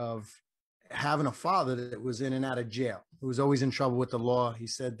story of having a father that was in and out of jail, who was always in trouble with the law. He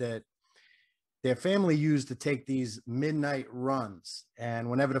said that their family used to take these midnight runs. And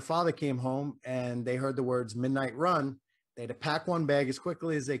whenever the father came home and they heard the words midnight run, they'd pack one bag as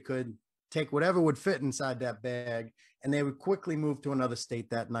quickly as they could, take whatever would fit inside that bag, and they would quickly move to another state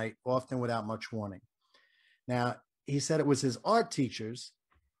that night, often without much warning. Now, he said it was his art teachers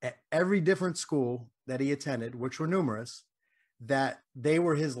at every different school that he attended, which were numerous, that they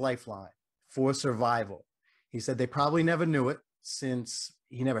were his lifeline for survival. He said they probably never knew it since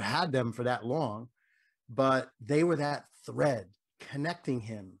he never had them for that long, but they were that thread connecting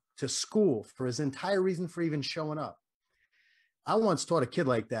him to school for his entire reason for even showing up. I once taught a kid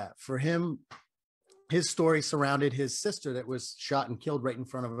like that. For him, his story surrounded his sister that was shot and killed right in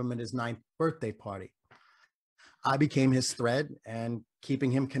front of him at his 9th birthday party. I became his thread and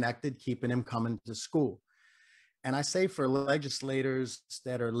keeping him connected, keeping him coming to school. And I say for legislators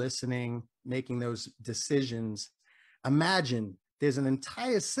that are listening, making those decisions, imagine there's an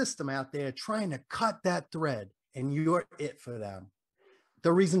entire system out there trying to cut that thread, and you're it for them.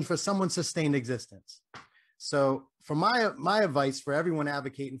 The reason for someone's sustained existence. So for my advice for everyone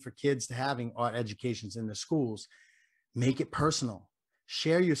advocating for kids to having art educations in the schools, make it personal.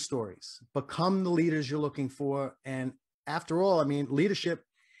 Share your stories, become the leaders you're looking for. And after all, I mean, leadership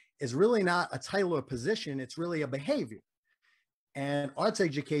is really not a title or position. It's really a behavior. And arts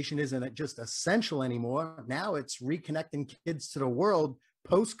education isn't just essential anymore. Now it's reconnecting kids to the world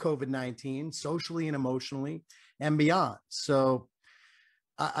post-COVID-19, socially and emotionally and beyond. So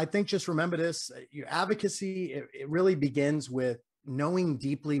I think just remember this, your advocacy, it really begins with knowing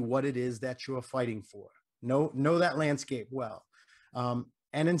deeply what it is that you're fighting for. Know that landscape well. And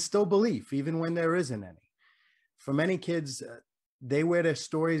instill belief, even when there isn't any. For many kids, they wear their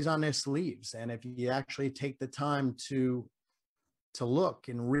stories on their sleeves. And if you actually take the time to look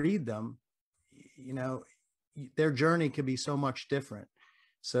and read them, you know, their journey could be so much different.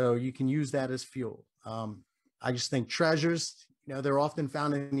 So you can use that as fuel. I just think treasures, you know, they're often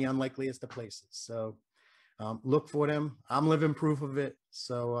found in the unlikeliest of places. So look for them. I'm living proof of it.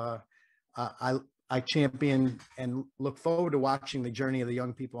 So I champion and look forward to watching the journey of the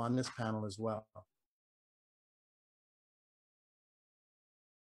young people on this panel as well.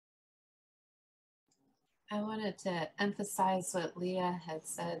 I wanted to emphasize what Leah had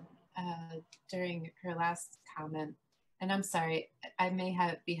said during her last comment, and I'm sorry, I may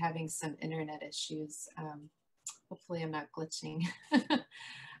be having some internet issues. Hopefully I'm not glitching.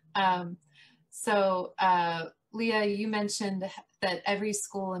 Leah, you mentioned that every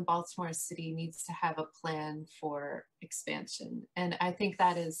school in Baltimore City needs to have a plan for expansion. And I think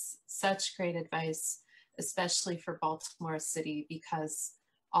that is such great advice, especially for Baltimore City, because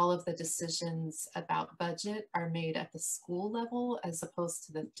all of the decisions about budget are made at the school level as opposed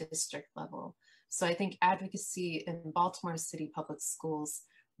to the district level. So I think advocacy in Baltimore City public schools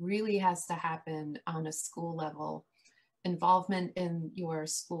really has to happen on a school level. Involvement in your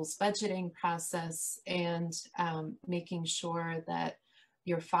school's budgeting process and making sure that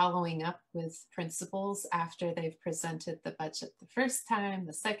you're following up with principals after they've presented the budget the first time,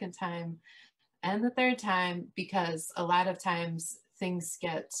 the second time, and the third time, because a lot of times things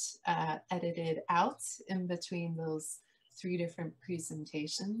get edited out in between those 3 different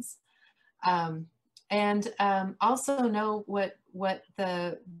presentations. Also know what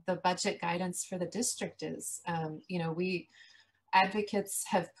the budget guidance for the district is. You know, we advocates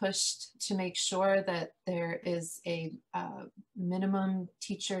have pushed to make sure that there is a minimum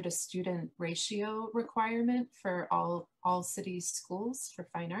teacher to student ratio requirement for all city schools for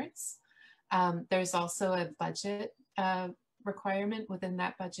fine arts. There's also a budget requirement within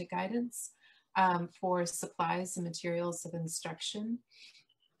that budget guidance for supplies and materials of instruction.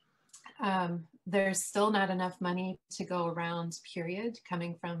 There's still not enough money to go around, period,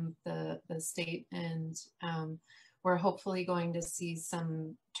 coming from the state, and we're hopefully going to see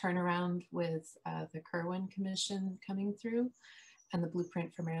some turnaround with the Kerwin Commission coming through and the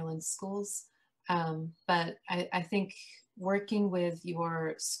Blueprint for Maryland Schools. But I think working with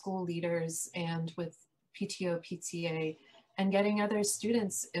your school leaders and with PTO, PTA, and getting other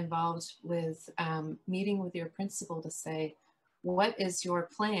students involved with meeting with your principal to say, what is your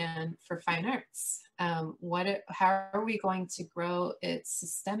plan for fine arts? How are we going to grow it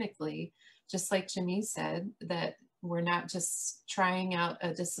systemically? Just like Jimmy said, that we're not just trying out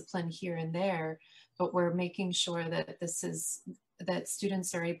a discipline here and there, but we're making sure that that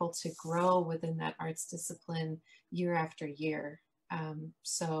students are able to grow within that arts discipline year after year.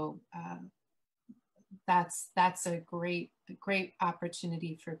 That's a great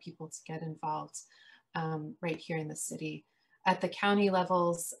opportunity for people to get involved right here in the city. At the county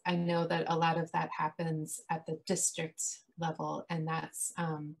levels, I know that a lot of that happens at the district level, and that's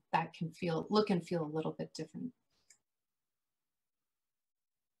that can look and feel a little bit different.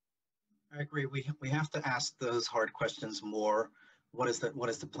 I agree. We have to ask those hard questions more. What is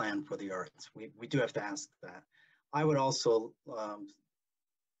the plan for the arts? We do have to ask that. I would also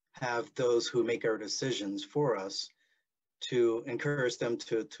have those who make our decisions for us to encourage them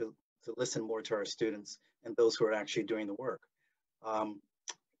to listen more to our students and those who are actually doing the work.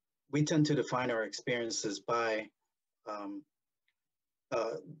 We tend to define our experiences by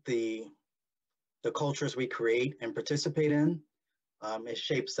the cultures we create and participate in. It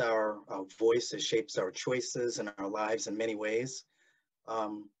shapes our voice, it shapes our choices and our lives in many ways.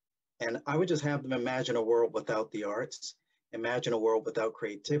 And I would just have them imagine a world without the arts, imagine a world without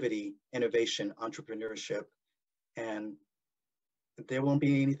creativity, innovation, entrepreneurship, and there won't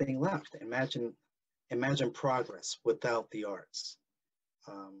be anything left. Imagine progress without the arts.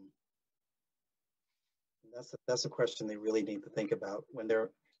 That's a question they really need to think about when they're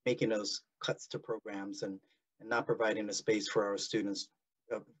making those cuts to programs and not providing a space for our students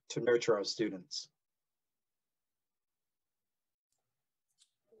to nurture our students.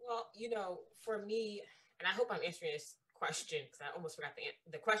 Well, you know, for me, and I hope I'm answering this question because I almost forgot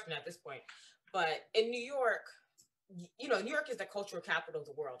the question at this point, but in New York, you know, New York is the cultural capital of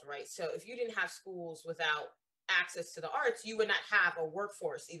the world, right? So if you didn't have schools without access to the arts, you would not have a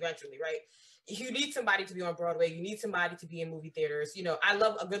workforce eventually, right? You need somebody to be on Broadway. You need somebody to be in movie theaters. You know, I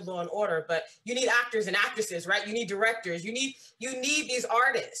love a good Law and Order, but you need actors and actresses, right? You need directors. You need these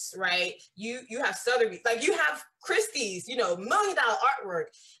artists, right? You have Sotheby's, like you have Christie's, you know, $1 million artwork.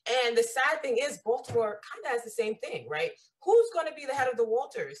 And the sad thing is Baltimore kind of has the same thing, right? Who's going to be the head of the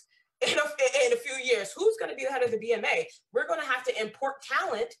Walters in a few years? Who's going to be the head of the BMA? We're going to have to import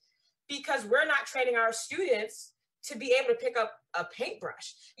talent because we're not training our students to be able to pick up a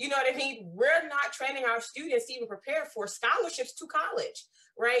paintbrush. You know what I mean? We're not training our students to even prepare for scholarships to college,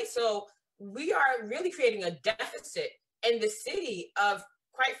 right? So we are really creating a deficit in the city of,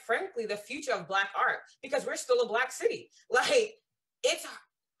 quite frankly, the future of Black art, because we're still a Black city. Like, I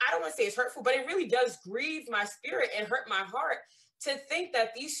don't want to say it's hurtful, but it really does grieve my spirit and hurt my heart to think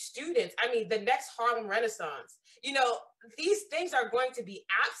that these students, I mean, the next Harlem Renaissance, you know, these things are going to be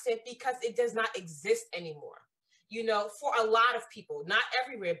absent because it does not exist anymore. you know, for a lot of people, not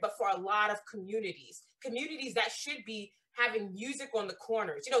everywhere, but for a lot of communities that should be having music on the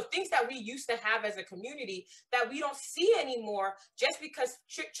corners, you know, things that we used to have as a community that we don't see anymore, just because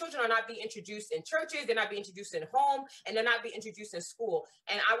children are not being introduced in churches, they're not being introduced in home, and they're not being introduced in school.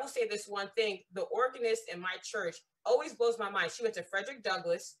 And I will say this one thing, the organist in my church always blows my mind. She went to Frederick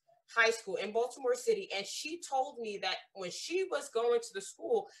Douglass High School in Baltimore City, and she told me that when she was going to the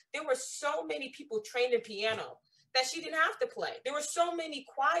school, there were so many people trained in piano that she didn't have to play. There were so many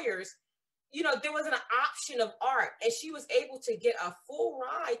choirs, you know, there was an option of art, and she was able to get a full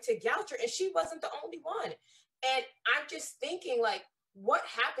ride to Goucher, and she wasn't the only one. And I'm just thinking, like, what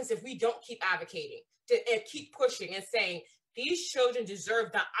happens if we don't keep advocating and keep pushing and saying these children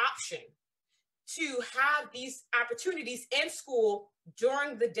deserve the option to have these opportunities in school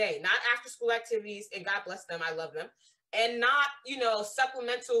during the day, not after school activities, and God bless them, I love them, and not, you know,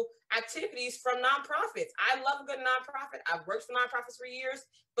 supplemental activities from nonprofits. I love a good nonprofit. I've worked for nonprofits for years,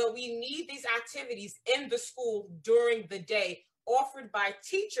 but we need these activities in the school during the day, offered by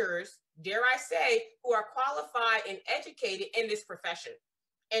teachers, dare I say, who are qualified and educated in this profession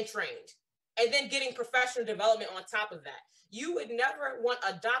and trained, and then getting professional development on top of that. You would never want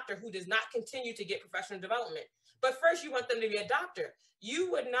a doctor who does not continue to get professional development. But first, you want them to be a doctor. You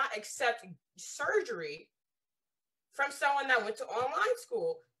would not accept surgery from someone that went to online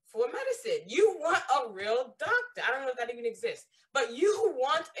school for medicine. You want a real doctor. I don't know if that even exists, but you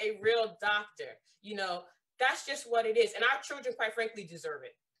want a real doctor. You know, that's just what it is. And our children, quite frankly, deserve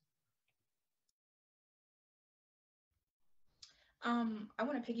it. I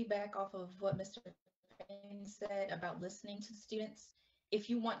want to piggyback off of what Mr. Payne said about listening to students. If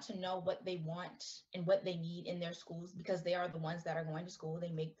you want to know what they want and what they need in their schools, because they are the ones that are going to school,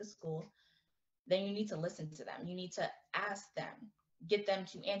 they make the school, then you need to listen to them. You need to ask them, get them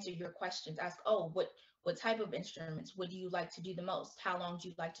to answer your questions. Ask, oh, what type of instruments would you like to do the most? How long do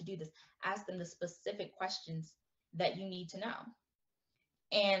you like to do this? Ask them the specific questions that you need to know.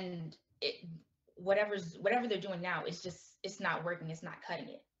 And whatever they're doing now, it's not working, it's not cutting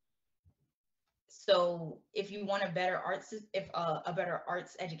it. So if you want a better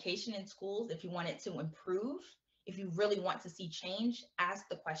arts education in schools, if you want it to improve, if you really want to see change, ask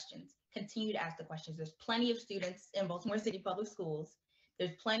the questions. Continue to ask the questions. There's plenty of students in Baltimore City Public Schools.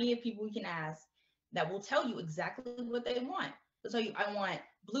 There's plenty of people you can ask that will tell you exactly what they want. They'll tell you, I want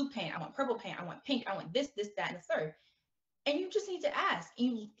blue paint, I want purple paint, I want pink, I want this, that, and the third. And you just need to ask.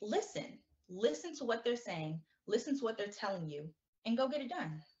 You listen to what they're saying, listen to what they're telling you, and go get it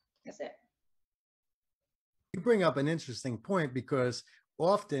done. That's it. You bring up an interesting point, because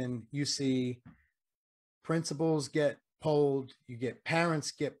often you see principals get polled, you get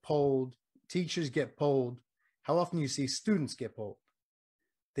parents get polled, teachers get polled. How often you see students get polled?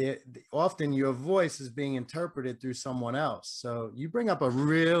 Often your voice is being interpreted through someone else. So you bring up a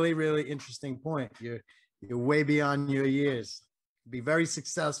really, really interesting point. You're way beyond your years. Be very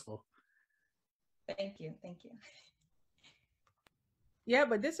successful. Thank you. Yeah,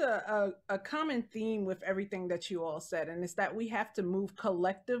 but there's a common theme with everything that you all said, and it's that we have to move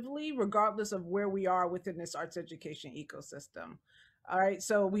collectively, regardless of where we are within this arts education ecosystem. All right,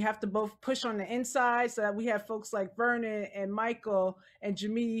 so we have to both push on the inside, so that we have folks like Vernon and Michael and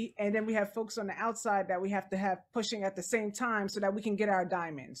Jamie, and then we have folks on the outside that we have to have pushing at the same time, so that we can get our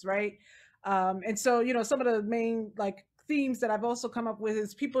diamonds, right? And so, you know, some of the main themes that I've also come up with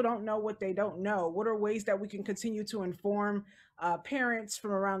is people don't know what they don't know. What are ways that we can continue to inform parents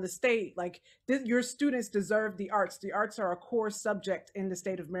from around the state? Your students deserve the arts. The arts are a core subject in the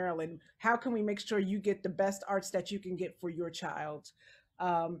state of Maryland. How can we make sure you get the best arts that you can get for your child?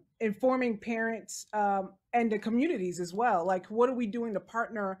 Informing parents and the communities as well. What are we doing to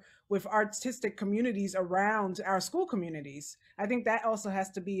partner with artistic communities around our school communities? I think that also has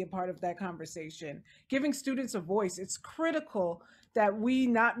to be a part of that conversation. Giving students a voice. It's critical that we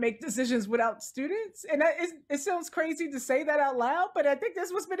not make decisions without students. And it sounds crazy to say that out loud, but I think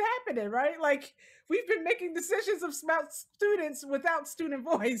that's what's been happening, right? We've been making decisions about students without student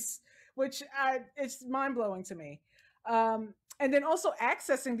voice, which it's mind-blowing to me. And then also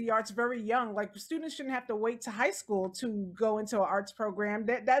accessing the arts very young. Students shouldn't have to wait to high school to go into an arts program.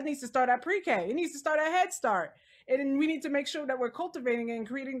 That needs to start at pre-K. It needs to start at Head Start. And we need to make sure that we're cultivating and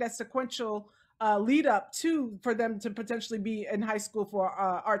creating that sequential lead up for them to potentially be in high school for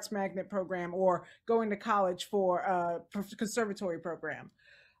arts magnet program, or going to college for a conservatory program.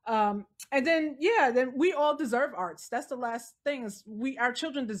 And then we all deserve arts. That's the last thing, is our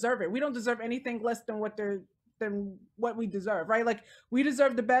children deserve it. We don't deserve anything less than what we deserve, right? We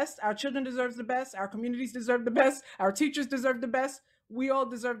deserve the best. Our children deserve the best. Our communities deserve the best. Our teachers deserve the best. we all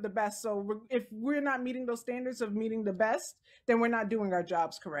deserve the best. So if we're not meeting those standards of meeting the best, then we're not doing our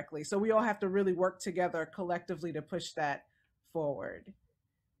jobs correctly. So we all have to really work together collectively to push that forward.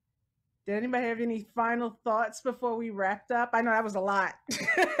 Did anybody have any final thoughts before we wrapped up? I know that was a lot.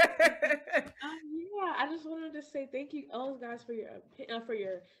 Yeah, I just wanted to say thank you all guys for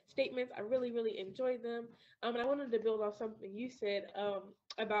your statements. I really, really enjoyed them. And I wanted to build off something you said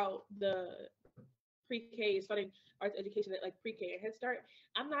about the pre-K, starting arts education at like pre-K and Head Start.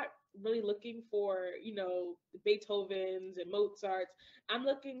 I'm not really looking for, you know, Beethovens and Mozarts. I'm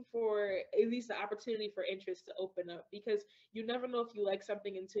looking for at least the opportunity for interest to open up, because you never know if you like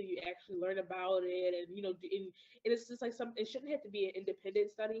something until you actually learn about it. And, you know, and it's just like it shouldn't have to be an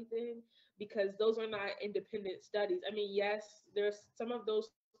independent study thing, because those are not independent studies. I mean, yes, there's some of those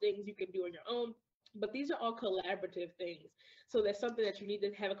things you can do on your own, but these are all collaborative things. So that's something that you need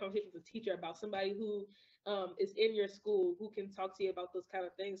to have a conversation with a teacher about, somebody who is in your school who can talk to you about those kind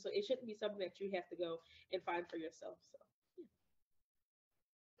of things. So it shouldn't be something that you have to go and find for yourself.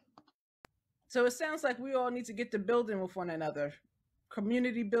 So it sounds like we all need to get to building with one another,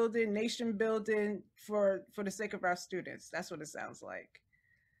 community building, nation building for the sake of our students. That's what it sounds like.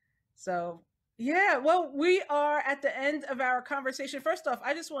 So yeah, well, we are at the end of our conversation. First off,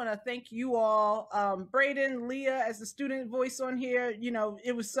 I just want to thank you all, Braden, Leah, as the student voice on here. You know,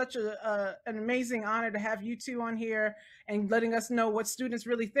 it was such an amazing honor to have you two on here and letting us know what students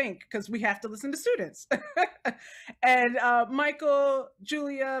really think, because we have to listen to students. And Michael,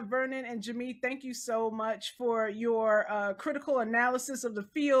 Julia, Vernon, and Jamie, thank you so much for your critical analysis of the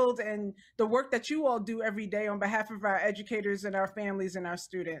field and the work that you all do every day on behalf of our educators and our families and our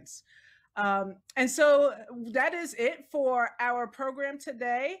students. And so that is it for our program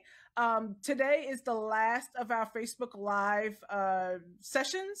today. Today is the last of our Facebook Live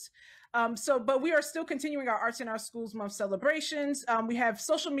sessions. But we are still continuing our Arts in Our Schools Month celebrations. We have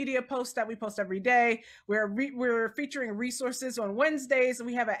social media posts that we post every day. We're featuring resources on Wednesdays, and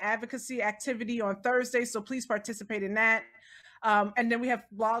we have an advocacy activity on Thursdays, so please participate in that. And then we have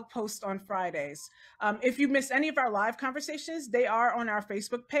blog posts on Fridays. If you missed any of our live conversations, they are on our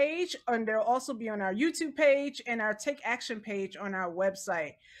Facebook page, and they'll also be on our YouTube page and our Take Action page on our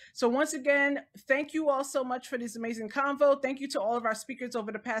website. So once again, thank you all so much for this amazing convo. Thank you to all of our speakers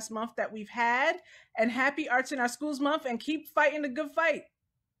over the past month that we've had, and happy Arts in Our Schools Month, and keep fighting the good fight.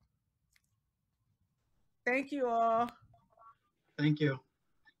 Thank you all. Thank you.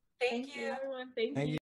 Thank you. Everyone. Thank you.